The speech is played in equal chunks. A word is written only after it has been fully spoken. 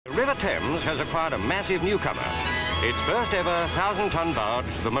River Thames has acquired a massive newcomer. Its first ever 1,000-ton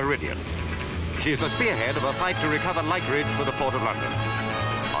barge, the Meridian. She's the spearhead of a fight to recover lighterage for the Port of London.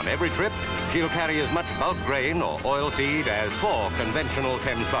 On every trip, she'll carry as much bulk grain or oilseed as 4 conventional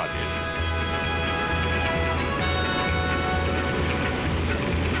Thames barges.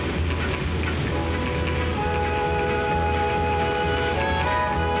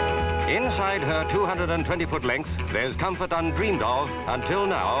 Inside her 220-foot length, there's comfort undreamed of until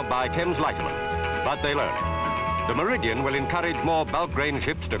now by Thames lightermen, but they'll earn it. The Meridian will encourage more bulk grain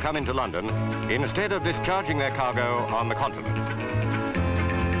ships to come into London instead of discharging their cargo on the continent.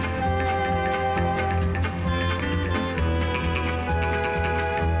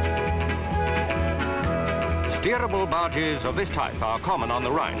 Steerable barges of this type are common on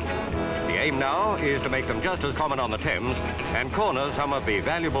the Rhine. The aim now is to make them just as common on the Thames and corner some of the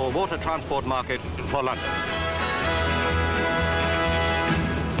valuable water transport market for London.